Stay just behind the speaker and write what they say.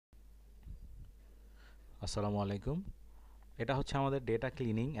আসসালামু আলাইকুম। এটা হচ্ছে আমাদের data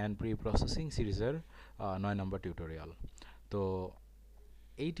cleaning and pre processing সিরিজের ৯ নম্বর টিউটোরিয়াল। তো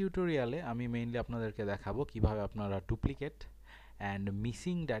এই টিউটোরিয়ালে আমি মেইনলি আপনাদেরকে দেখাবো কিভাবে আপনারা ডুপ্লিকেট অ্যান্ড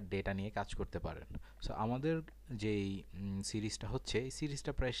মিসিং ডেটা নিয়ে কাজ করতে পারেন। সো আমাদের যেই সিরিজটা হচ্ছে, এই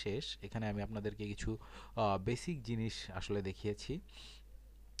সিরিজটা প্রায় শেষ। এখানে আমি আপনাদেরকে কিছু বেসিক জিনিস আসলে দেখিয়েছি।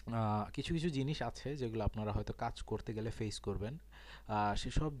 কিছু কিছু জিনিস আছে যেগুলো আপনারা হয়তো কাজ করতে গেলে ফেস করবেন।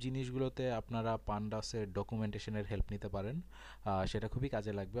 সেসব জিনিসগুলোতে আপনারা পান্ডাসের ডকুমেন্টেশনের হেল্প নিতে পারেন। সেটা খুবই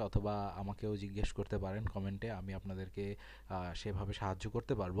কাজে লাগবে, অথবা আমাকেও জিজ্ঞেস করতে পারেন কমেন্টে, আমি আপনাদেরকে সেভাবে সাহায্য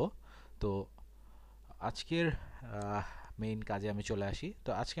করতে পারবো। তো আজকের মেইন কাজে আমি চলে আসি। তো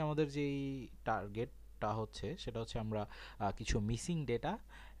আজকে আমাদের যেই টার্গেটটা হচ্ছে সেটা হচ্ছে আমরা কিছু মিসিং ডেটা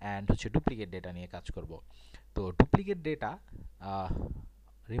অ্যান্ড হচ্ছে ডুপ্লিকেট ডেটা নিয়ে কাজ করব। তো ডুপ্লিকেট ডেটা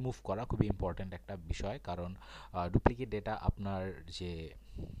রিমুভ করা খুবই ইম্পর্ট্যান্ট একটা বিষয়, কারণ ডুপ্লিকেট ডেটা আপনার যে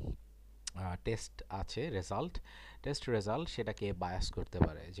টেস্ট রেজাল্ট সেটাকে বায়াস করতে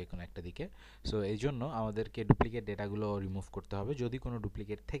পারে যে কোনো একটা দিকে। সো এই জন্য আমাদেরকে ডুপ্লিকেট ডেটাগুলো রিমুভ করতে হবে যদি কোনো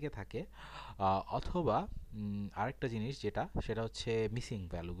ডুপ্লিকেট থেকে থাকে, অথবা আরেকটা জিনিস সেটা হচ্ছে মিসিং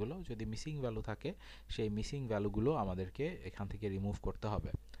ভ্যালুগুলো। যদি মিসিং ভ্যালু থাকে, সেই মিসিং ভ্যালুগুলো আমাদেরকে এখান থেকে রিমুভ করতে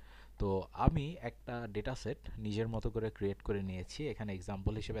হবে। তো আমি একটা ডেটা সেট নিজের মতো করে ক্রিয়েট করে নিয়েছি এখানে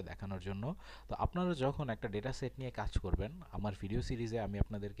এক্সাম্পল হিসেবে দেখানোর জন্য। তো আপনারা যখন একটা ডেটা সেট নিয়ে কাজ করবেন, আমার ভিডিও সিরিজে আমি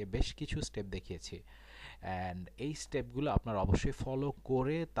আপনাদেরকে বেশ কিছু স্টেপ দেখিয়েছি, অ্যান্ড এই স্টেপগুলো আপনারা অবশ্যই ফলো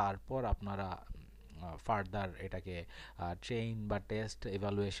করে তারপর আপনারা ফার্দার এটাকে ট্রেন বা টেস্ট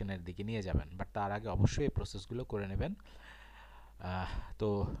এভালুয়েশনের দিকে নিয়ে যাবেন। বাট তার আগে অবশ্যই এই প্রসেসগুলো করে নেবেন। তো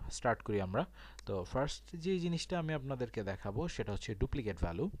স্টার্ট করি আমরা। তো ফার্স্ট যে জিনিসটা আমি আপনাদেরকে দেখাবো সেটা হচ্ছে ডুপ্লিকেট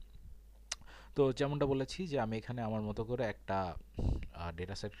ভ্যালু। তো যেমনটা বলেছি যে আমি এখানে আমার মতো করে একটা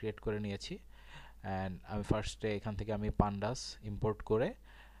ডেটা সেট ক্রিয়েট করে নিয়েছি, অ্যান্ড আমি ফার্স্টে এখান থেকে আমি পান্ডাস ইম্পোর্ট করে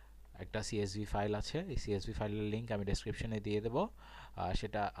একটা সিএসভি ফাইল আছে, এই সিএসভি ফাইলের লিঙ্ক আমি ডেসক্রিপশনে দিয়ে দেবো।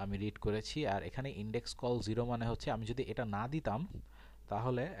 সেটা আমি রিড করেছি। আর এখানে ইন্ডেক্স কল 0 মানে হচ্ছে আমি যদি এটা না দিতাম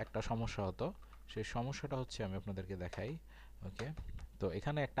তাহলে একটা সমস্যা হতো। সেই সমস্যাটা হচ্ছে আমি আপনাদেরকে দেখাই। ওকে, তো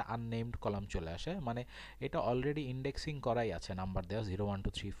এখানে একটা আননেমড কলাম চলে আসে, মানে এটা অলরেডি ইন্ডেক্সিং করাই আছে, নাম্বার দেওয়া 0 1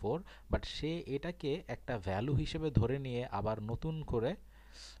 2 3 4, বাট সে এটাকে একটা ভ্যালু হিসেবে ধরে নিয়ে আবার নতুন করে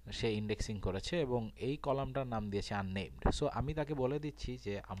সে ইন্ডেক্সিং করেছে এবং এই কলামটার নাম দিয়েছে আননেমড। সো আমি তাকে বলে দিচ্ছি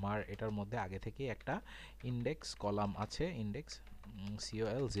যে আমার এটার মধ্যে আগে থেকেই একটা ইন্ডেক্স কলাম আছে, ইন্ডেক্স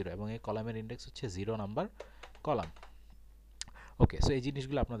COL 0, এবং এই কলামের ইন্ডেক্স হচ্ছে 0 নাম্বার কলাম। ওকে, সো এই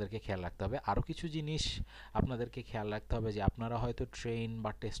জিনিসগুলো আপনাদেরকে খেয়াল রাখতে হবে। আরও কিছু জিনিস আপনাদেরকে খেয়াল রাখতে হবে যে আপনারা হয়তো ট্রেন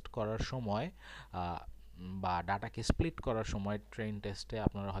বা টেস্ট করার সময় বা ডাটাকে স্প্লিট করার সময় ট্রেন টেস্টে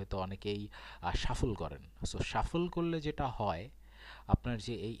আপনারা হয়তো অনেকেই শাফল করেন। সো শাফল করলে যেটা হয়, আপনার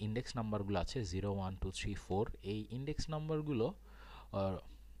যে এই ইন্ডেক্স নাম্বারগুলো আছে 0 1 2 3 4, এই ইন্ডেক্স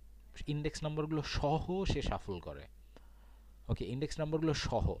নাম্বারগুলো সহ সে শাফল করে। ওকে, ইন্ডেক্স নাম্বারগুলো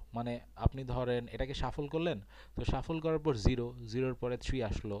সহ মানে আপনি ধরেন এটাকে শাফল করলেন, তো শাফল করার পর 0 পরে 3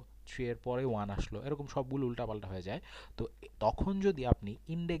 আসলো, 3 এর পরে 1 আসলো, এরকম সবগুলো উল্টাপাল্টা হয়ে যায়। তো তখন যদি আপনি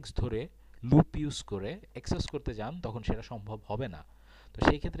ইন্ডেক্স ধরে লুপ ইউজ করে অ্যাক্সেস করতে যান, তখন সেটা সম্ভব হবে না। তো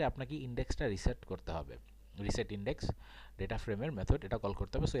সেই ক্ষেত্রে আপনাকে ইন্ডেক্সটা রিসেট করতে হবে। রিসেট ইন্ডেক্স ডেটা ফ্রেমের মেথড, এটা কল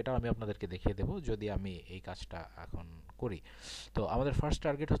করতে হবে। সো এটাও আমি আপনাদেরকে দেখিয়ে দেবো যদি আমি এই কাজটা এখন করি। তো আমাদের ফার্স্ট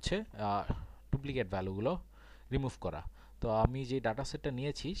টার্গেট হচ্ছে ডুপ্লিকেট ভ্যালুগুলো রিমুভ করা। তো আমি যে ডাটা সেটটা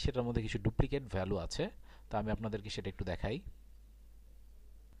নিয়েছি সেটার মধ্যে কিছু ডুপ্লিকেট ভ্যালু আছে, তো আমি আপনাদেরকে সেটা একটু দেখাই।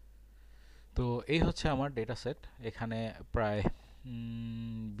 তো এই হচ্ছে আমার ডেটা সেট। এখানে প্রায়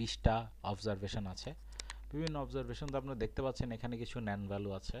 20টা অবজারভেশন আছে, বিভিন্ন অবজারভেশন। তো আপনারা দেখতে পাচ্ছেন এখানে কিছু ন্যান ভ্যালু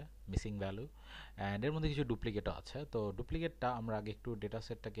আছে, মিসিং ভ্যালু, অ্যান্ড এর মধ্যে কিছু ডুপ্লিকেটও আছে। তো ডুপ্লিকেটটা আমরা আগে একটু ডেটা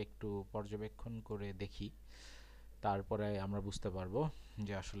সেটটাকে একটু পর্যবেক্ষণ করে দেখি, তারপরে আমরা বুঝতে পারবো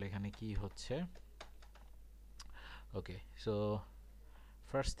যে আসলে এখানে কি হচ্ছে। ওকে, সো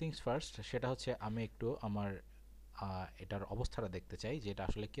ফার্স্ট থিংস ফার্স্ট, সেটা হচ্ছে আমি একটু আমার এটার অবস্থাটা দেখতে চাই যে এটা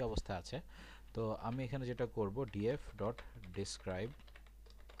আসলে কি অবস্থা আছে। তো আমি এখানে যেটা করব, df ডট ডিসক্রাইব।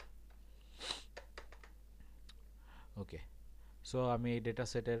 ওকে, সো আমি এই ডেটা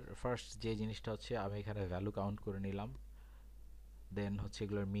সেটের ফার্স্ট যে জিনিসটা হচ্ছে আমি এখানে ভ্যালু কাউন্ট করে নিলাম, দেন হচ্ছে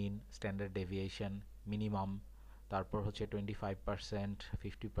এগুলোর মিন, স্ট্যান্ডার্ড ডেভিয়েশন, মিনিমাম, তারপর হচ্ছে 25%,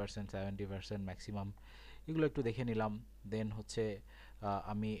 50%, 70%, ম্যাক্সিমাম, এগুলো একটু দেখে নিলাম। দেন হচ্ছে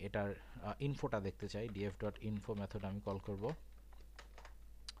আমি এটার ইনফোটা দেখতে চাই, df ডট ইনফো মেথড আমি কল করব।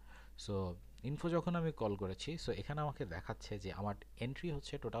 সো ইনফো যখন আমি কল করেছি, সো এখানে আমাকে দেখাচ্ছে যে আমার এন্ট্রি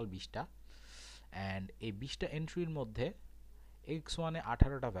হচ্ছে টোটাল 20টা, অ্যান্ড এই 20টা এন্ট্রির মধ্যে x1 এ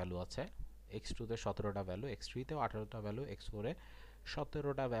 18টা ভ্যালু আছে, x2 তে 17টা ভ্যালু, x3 তেও 18টা ভ্যালু, x4 এ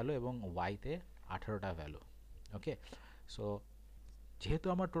 17টা ভ্যালু এবং y তে 18টা ভ্যালু। ওকে, সো যেহেতু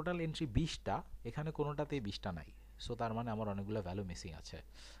আমার টোটাল এন্ট্রি 20টা, এখানে কোনোটাতেই 20টা নাই, সো তার মানে আমার অনেকগুলো ভ্যালু মিসিং আছে।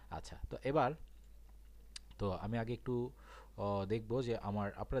 আচ্ছা, তো এবার তো আমি আগে একটু দেখব যে আমার,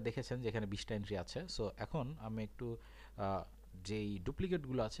 আপনারা দেখেছেন যে এখানে 20টা এন্ট্রি আছে। সো এখন আমি একটু যেই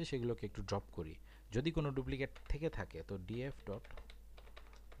ডুপ্লিকেটগুলো আছে সেগুলোকে একটু ড্রপ করি। যদি কোনো ডুপ্লিকেট থেকে থাকে তো df ডট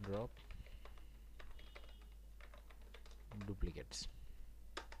ড্রপ ডুপ্লিকেটস।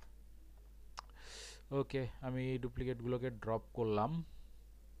 ওকে, আমি ডুপ্লিকেটগুলোকে ড্রপ করলাম।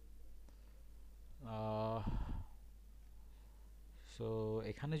 সো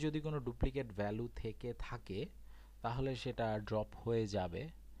এখানে যদি কোনো ডুপ্লিকেট ভ্যালু থেকে থাকে তাহলে সেটা ড্রপ হয়ে যাবে।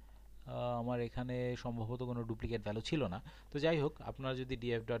 আমার এখানে সম্ভবত কোনো ডুপ্লিকেট ভ্যালু ছিল না। তো যাই হোক, আপনারা যদি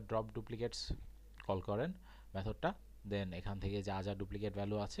df dot drop duplicates call করেন মেথডটা, দেন এখান থেকে যা যা ডুপ্লিকেট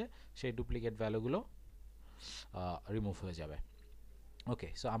ভ্যালু আছে সেই ডুপ্লিকেট ভ্যালুগুলো রিমুভ হয়ে যাবে। ওকে,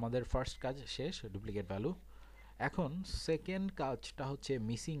 সো আমাদের ফার্স্ট কাজ শেষ, ডুপ্লিকেট ভ্যালু। এখন সেকেন্ড কাজটা হচ্ছে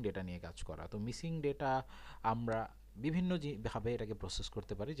মিসিং ডেটা নিয়ে কাজ করা। তো মিসিং ডেটা আমরা বিভিন্ন ভাবে এটাকে প্রসেস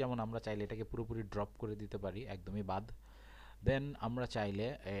করতে পারি। যেমন আমরা চাইলে এটাকে পুরোপুরি ড্রপ করে দিতে পারি, একদমই বাদ। দেন আমরা চাইলে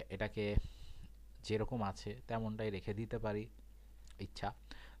এটাকে যেরকম আছে তেমনটাই রেখে দিতে পারি ইচ্ছা।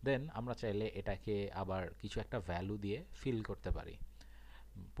 দেন আমরা চাইলে এটাকে আবার কিছু একটা ভ্যালু দিয়ে ফিল করতে পারি,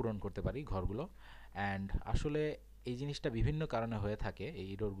 পূরণ করতে পারি ঘরগুলো। অ্যান্ড আসলে এই জিনিসটা বিভিন্ন কারণে হয়ে থাকে, এই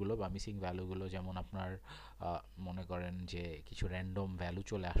ইররগুলো বা মিসিং ভ্যালুগুলো। যেমন আপনার মনে করেন যে কিছু র্যান্ডম ভ্যালু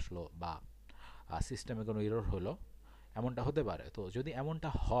চলে আসলো বা সিস্টেমে কোনো ইরর হলো, এমনটা হতে পারে। তো যদি এমনটা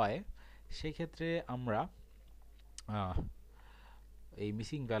হয় সেই ক্ষেত্রে আমরা এই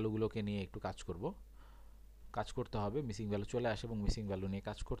মিসিং ভ্যালুগুলোকে নিয়ে একটু কাজ করতে হবে। মিসিং ভ্যালু চলে আসে এবং মিসিং ভ্যালু নিয়ে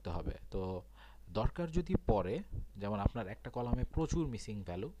কাজ করতে হবে। তো দরকার যদি পড়ে, যেমন আপনার একটা কলামে প্রচুর মিসিং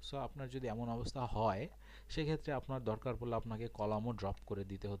ভ্যালু, সো আপনার যদি এমন অবস্থা হয় সেক্ষেত্রে আপনার দরকার পড়লে আপনাকে কলামও ড্রপ করে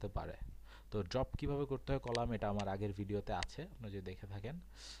দিতে হতে পারে। তো ড্রপ কিভাবে করতে হয় কলাম, এটা আমার আগের ভিডিওতে আছে, আপনারা যদি দেখে থাকেন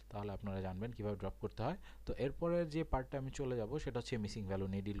তাহলে আপনারা জানবেন কিভাবে ড্রপ করতে হয়। তো এরপরের যে পার্টটা আমি চলে যাব সেটা হচ্ছে মিসিং ভ্যালু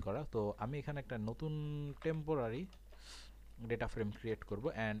নিয়ে ডিল করা। তো আমি এখানে একটা নতুন টেম্পোরারি ডেটা ফ্রেম ক্রিয়েট করব,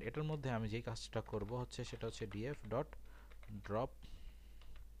 অ্যান্ড এটার মধ্যে আমি যেই কাজটা করব হচ্ছে সেটা হচ্ছে df ডট ড্রপ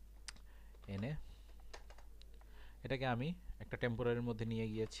এনে, এটাকে আমি একটা টেম্পোরারির মধ্যে নিয়ে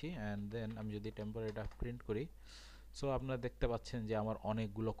গিয়েছি। অ্যান্ড দেন আমি যদি টেম্পোরারিটা প্রিন্ট করি, সো আপনারা দেখতে পাচ্ছেন যে আমার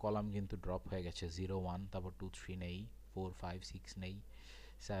অনেকগুলো কলাম কিন্তু ড্রপ হয়ে গেছে। 0 1, তারপর 2 3 নেই, 4 5 6 নেই,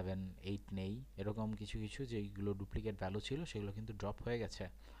 7 8 নেই, এরকম কিছু কিছু যেগুলো ডুপ্লিকেট ভ্যালু ছিল সেগুলো কিন্তু ড্রপ হয়ে গেছে।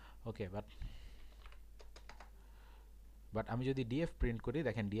 ওকে, বাট আমি যদি df প্রিন্ট করি,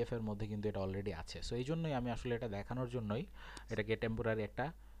 দেখেন df এর মধ্যে কিন্তু এটা অলরেডি আছে। সো এই জন্যই আমি আসলে এটা দেখানোর জন্যই এটাকে টেম্পোরারি একটা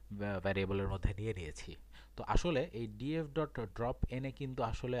ভ্যারিয়েবলের মধ্যে নিয়ে নিয়েছি। তো আসলে এই df ডট ড্রপ এনে কিন্তু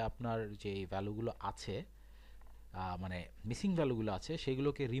আসলে আপনার যে ভ্যালুগুলো আছে, মানে মিসিং ভ্যালুগুলো আছে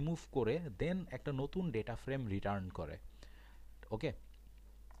সেগুলোকে রিমুভ করে দেন একটা নতুন ডেটা ফ্রেম রিটার্ন করে। ওকে,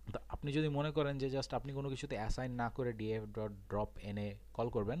 তো আপনি যদি মনে করেন যে জাস্ট আপনি কোনো কিছুতে অ্যাসাইন না করে df ডট ড্রপ এনে কল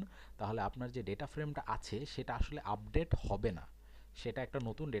করবেন, তাহলে আপনার যে ডেটা ফ্রেমটা আছে সেটা আসলে আপডেট হবে না, সেটা একটা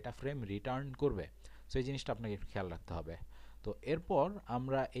নতুন ডেটা ফ্রেম রিটার্ন করবে। সো এই জিনিসটা আপনাকে খেয়াল রাখতে হবে। তো এরপর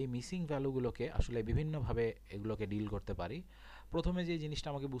আমরা এই মিসিং ভ্যালুগুলোকে আসলে বিভিন্নভাবে এগুলোকে ডিল করতে পারি। প্রথমে যে জিনিসটা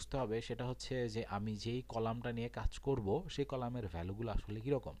আমাকে বুঝতে হবে সেটা হচ্ছে যে আমি যেই কলামটা নিয়ে কাজ করব সেই কলামের ভ্যালুগুলো আসলে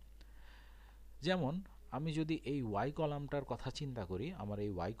কীরকম। যেমন আমি যদি এই y কলামটার কথা চিন্তা করি, আমার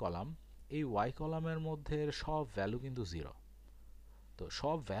এই y কলামের মধ্যে সব ভ্যালু কিন্তু 0। তো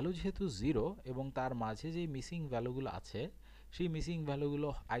সব ভ্যালু যেহেতু 0 এবং তার মাঝে যেই মিসিং ভ্যালুগুলো আছে সেই মিসিং ভ্যালুগুলো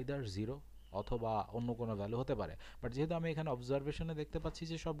আইদার 0 অথবা অন্য কোনো ভ্যালু হতে পারে। বাট যেহেতু আমি এখানে অবজারভেশনে দেখতে পাচ্ছি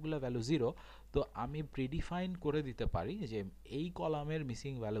যে সবগুলো ভ্যালু 0, তো আমি প্রিডিফাইন করে দিতে পারি যে এই কলামের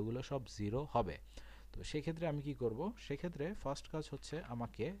মিসিং ভ্যালুগুলো সব 0 হবে। তো সেক্ষেত্রে আমি কি করব, সেক্ষেত্রে ফার্স্ট কাজ হচ্ছে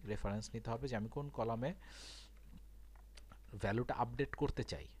আমাকে রেফারেন্স নিতে হবে যে আমি কোন কলামে ভ্যালুটা আপডেট করতে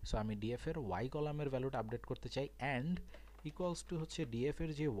চাই। সো আমি df এর y কলামের ভ্যালুটা আপডেট করতে চাই, অ্যান্ড ইকুয়ালস টু হচ্ছে df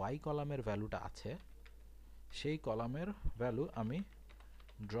এর যে y কলামের ভ্যালুটা আছে সেই কলামের ভ্যালু আমি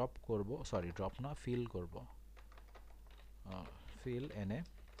ফিল করব, ফিল এনে।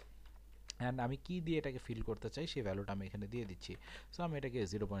 অ্যান্ড আমি কি দিয়ে এটাকে ফিল করতে চাই সেই ভ্যালুটা আমি এখানে দিয়ে দিচ্ছি। সো আমি এটাকে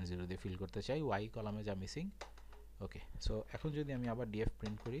 0.0 দিয়ে ফিল করতে চাই y কলামে যা মিসিং। ওকে, সো এখন যদি আমি আবার df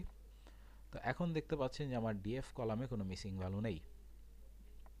প্রিন্ট করি, তো এখন দেখতে পাচ্ছেন যে আমার df কলামে কোনো মিসিং ভ্যালু নেই।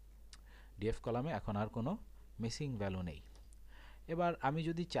 df কলামে এখন আর কোনো মিসিং ভ্যালু নেই। এবার আমি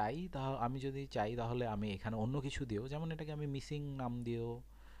যদি চাই তাহলে আমি এখানে অন্য কিছু দিও, যেমন এটাকে আমি মিসিং নাম দিও,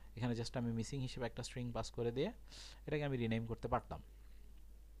 এখানে জাস্ট আমি মিসিং হিসেবে একটা স্ট্রিং পাস করে দিয়ে এটাকে আমি রিনেম করতে পারতাম।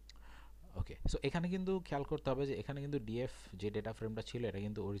 ওকে, সো এখানে কিন্তু খেয়াল করতে হবে যে এখানে কিন্তু df যে ডেটা ফ্রেমটা ছিল এটা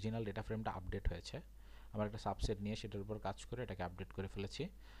কিন্তু অরিজিনাল ডেটা ফ্রেমটা আপডেট হয়েছে। আমার একটা সাবসেট নিয়ে সেটার উপর কাজ করে এটাকে আপডেট করে ফেলেছি।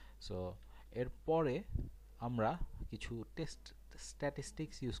 সো এরপরে আমরা কিছু টেস্ট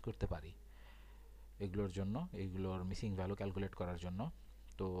স্ট্যাটিস্টিক্স ইউজ করতে পারি এগুলোর জন্য, এগুলোর মিসিং ভ্যালু ক্যালকুলেট করার জন্য।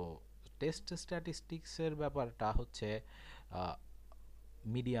 তো টেস্ট স্ট্যাটিস্টিক্সের ব্যাপারটা হচ্ছে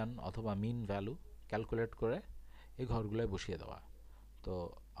মিডিয়ান অথবা মিন ভ্যালু ক্যালকুলেট করে এই ঘরগুলোয় বসিয়ে দেওয়া। তো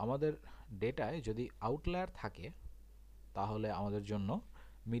আমাদের ডেটায় যদি আউটলায়ার থাকে তাহলে আমাদের জন্য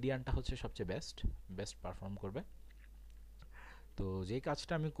মিডিয়ানটা হচ্ছে সবচেয়ে বেস্ট পারফর্ম করবে। তো যেই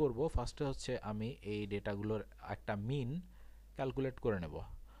কাজটা আমি করব ফার্স্টে হচ্ছে আমি এই ডেটাগুলোর একটা মিন ক্যালকুলেট করে নেব।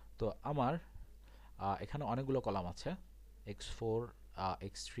 তো আমার এখানে অনেকগুলো কলাম আছে, x4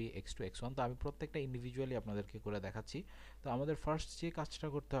 x3 x2 x1। তো আমি প্রত্যেকটা ইন্ডিভিজুয়ালি আপনাদেরকে করে দেখাচ্ছি। তো আমাদের ফার্স্ট যে কাজটা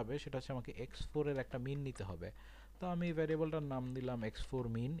করতে হবে সেটা হচ্ছে আমাকে x4 এর একটা মিন নিতে হবে। তো আমি ভ্যারিয়েবলটার নাম দিলাম x4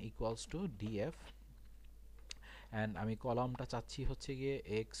 mean equals to df, and আমি কলামটা চাচ্ছি হচ্ছে গিয়ে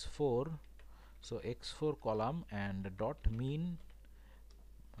x4, so x4 column and dot min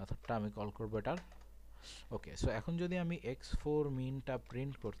মেথডটা আমি কল করবো এটার। ওকে, সো এখন যদি আমি x4 মিনটা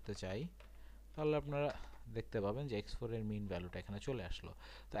প্রিন্ট করতে চাই তাহলে আপনারা দেখতে পাবেন যে x4 এর মিন ভ্যালুটা এখানে চলে আসলো।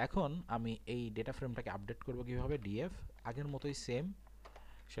 তো এখন আমি এই ডেটা ফ্রেমটাকে আপডেট করব কিভাবে, df আগের মতোই সেম,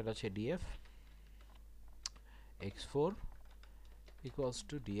 সেটা হচ্ছে df x4 equals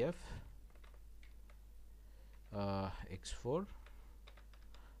to df x4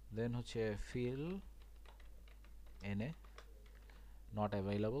 দেন হচ্ছে fill na not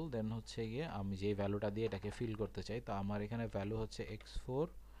available, দেন হচ্ছে গিয়ে আমি যেই ভ্যালুটা দিয়ে এটাকে ফিল করতে চাই। তো আমার এখানে ভ্যালু হচ্ছে x4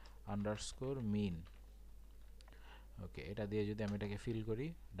 আন্ডারস্কোর মিন। ওকে, এটা দিয়ে যদি আমি এটাকে ফিল করি,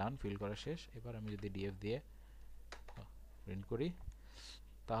 ডান, ফিল করা শেষ। এবার আমি যদি df দিয়ে প্রিন্ট করি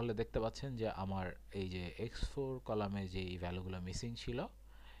তাহলে দেখতে পাচ্ছেন যে আমার এই যে x4 কলামে যেই ভ্যালুগুলো মিসিং ছিল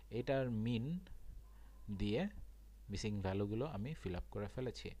এটার মিন দিয়ে মিসিং ভ্যালুগুলো আমি ফিল আপ করে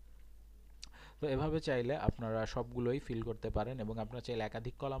ফেলেছি। তো এভাবে চাইলে আপনারা সবগুলোই ফিল করতে পারেন এবং আপনারা চাইলে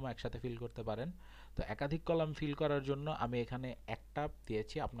একাধিক কলামও একসাথে ফিল করতে পারেন। তো একাধিক কলাম ফিল করার জন্য আমি এখানে একটা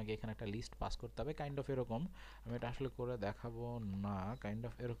দিয়েছি, আপনাকে এখানে একটা লিস্ট পাস করতে হবে। কাইন্ড অফ এরকম, আমি এটা আসলে করে দেখাবো না, কাইন্ড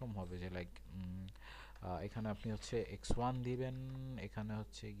অফ এরকম হবে যে লাইক এখানে আপনি হচ্ছে x1 দিবেন, এখানে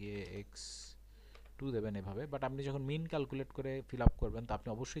হচ্ছে গিয়ে x2 দেবেন এভাবে। বাট আপনি যখন মিন ক্যালকুলেট করে ফিল আপ করবেন তো আপনি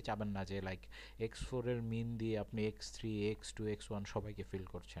অবশ্যই চাবেন না যে লাইক x4 এর মিন দিয়ে আপনি x3 x2 x1 সবাইকে ফিল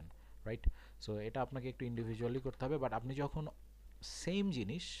করছেন, রাইট? সো এটা আপনাকে একটু ইন্ডিভিজুয়ালি করতে হবে। বাট আপনি যখন সেম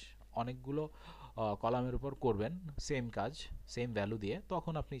জিনিস অনেকগুলো কলামের উপর করবেন, সেম কাজ সেম ভ্যালু দিয়ে,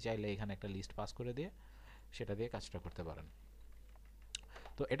 তখন আপনি চাইলে এখানে একটা লিস্ট পাস করে দিয়ে সেটা দিয়ে কাজটা করতে পারেন।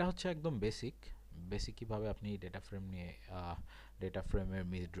 তো এটা হচ্ছে একদম বেসিক কীভাবে আপনি ডেটা ফ্রেম নিয়ে ডেটা ফ্রেমের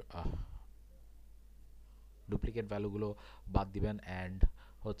ডুপ্লিকেট ভ্যালুগুলো বাদ দিবেন অ্যান্ড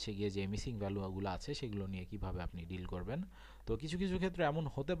হচ্ছে গিয়ে যে মিসিং ভ্যালুগুলো আছে সেগুলো নিয়ে কিভাবে আপনি ডিল করবেন। তো কিছু কিছু ক্ষেত্রে এমন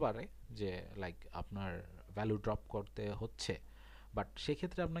হতে পারে যে লাইক আপনার ভ্যালু ড্রপ করতে হচ্ছে, বাট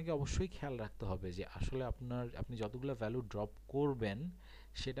সেক্ষেত্রে আপনাকে অবশ্যই খেয়াল রাখতে হবে যে আসলে আপনি যতগুলো ভ্যালু ড্রপ করবেন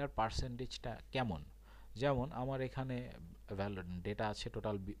সেটার পার্সেন্টেজটা কেমন। যেমন আমার এখানে ডেটা আছে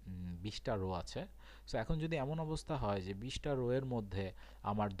টোটাল 20টা রো আছে। সো এখন যদি এমন অবস্থা হয় যে 20টা রো এর মধ্যে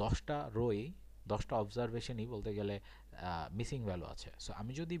আমার 10টা রোই 10টা অবজারভেশনই বলতে গেলে মিসিং ভ্যালু আছে। সো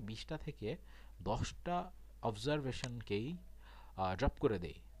আমি যদি 20টা থেকে 10টা অবজারভেশনকেই ড্রপ করে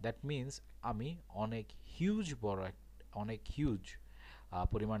দেই, দ্যাট মিন্স আমি অনেক হিউজ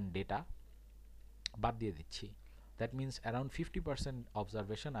পরিমাণ ডেটা বাদ দিয়ে দিচ্ছি। দ্যাট মিন্স অ্যারাউন্ড 50%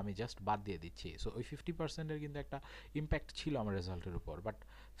 অবজারভেশন আমি জাস্ট বাদ দিয়ে দিচ্ছি। সো ওই 50%-এর কিন্তু একটা ইম্প্যাক্ট ছিল আমার রেজাল্টের উপর, বাট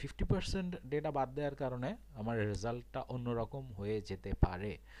 50% ডেটা বাদ দেওয়ার কারণে আমার রেজাল্টটা অন্যরকম হয়ে যেতে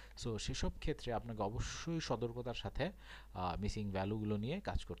পারে। সো সেসব ক্ষেত্রে আপনাকে অবশ্যই সতর্কতার সাথে মিসিং ভ্যালুগুলো নিয়ে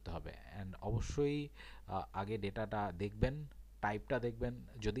কাজ করতে হবে। অ্যান্ড অবশ্যই আগে ডেটাটা দেখবেন, টাইপটা দেখবেন,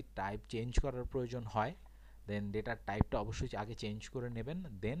 যদি টাইপ চেঞ্জ করার প্রয়োজন হয় দেন ডেটার টাইপটা অবশ্যই আগে চেঞ্জ করে নেবেন।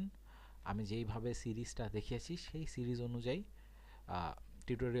 দেন আমি যেইভাবে সিরিজটা দেখিয়েছি সেই সিরিজ অনুযায়ী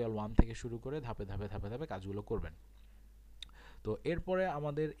টিউটোরিয়াল 1 থেকে শুরু করে ধাপে ধাপে কাজগুলো করবেন। তো এরপরে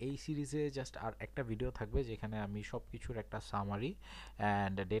আমাদের এই সিরিজে জাস্ট আর একটা ভিডিও থাকবে যেখানে আমি সব কিছুর একটা সামারি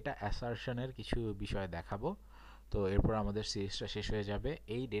অ্যান্ড ডেটা অ্যাসারশনের কিছু বিষয় দেখাবো। তো এরপর আমাদের সিরিজটা শেষ হয়ে যাবে।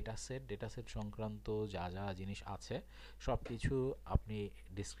 এই ডেটাসেট সংক্রান্ত যা যা জিনিস আছে সব কিছু আপনি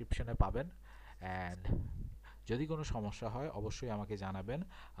ডিসক্রিপশনে পাবেন। অ্যান্ড যদি কোনো সমস্যা হয় অবশ্যই আমাকে জানাবেন।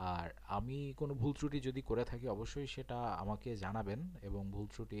 আর আমি কোনো ভুল ত্রুটি যদি করে থাকি অবশ্যই সেটা আমাকে জানাবেন, এবং ভুল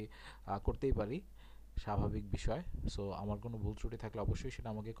ত্রুটি করতেই পারি, স্বাভাবিক বিষয়। সো আমার কোনো ভুল ত্রুটি থাকলে অবশ্যই সেটা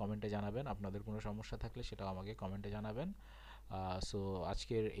আমাকে কমেন্টে জানাবেন। আপনাদের কোনো সমস্যা থাকলে সেটাও আমাকে কমেন্টে জানাবেন। সো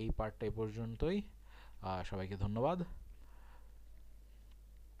আজকের এই পার্টটা এ পর্যন্তই। সবাইকে ধন্যবাদ।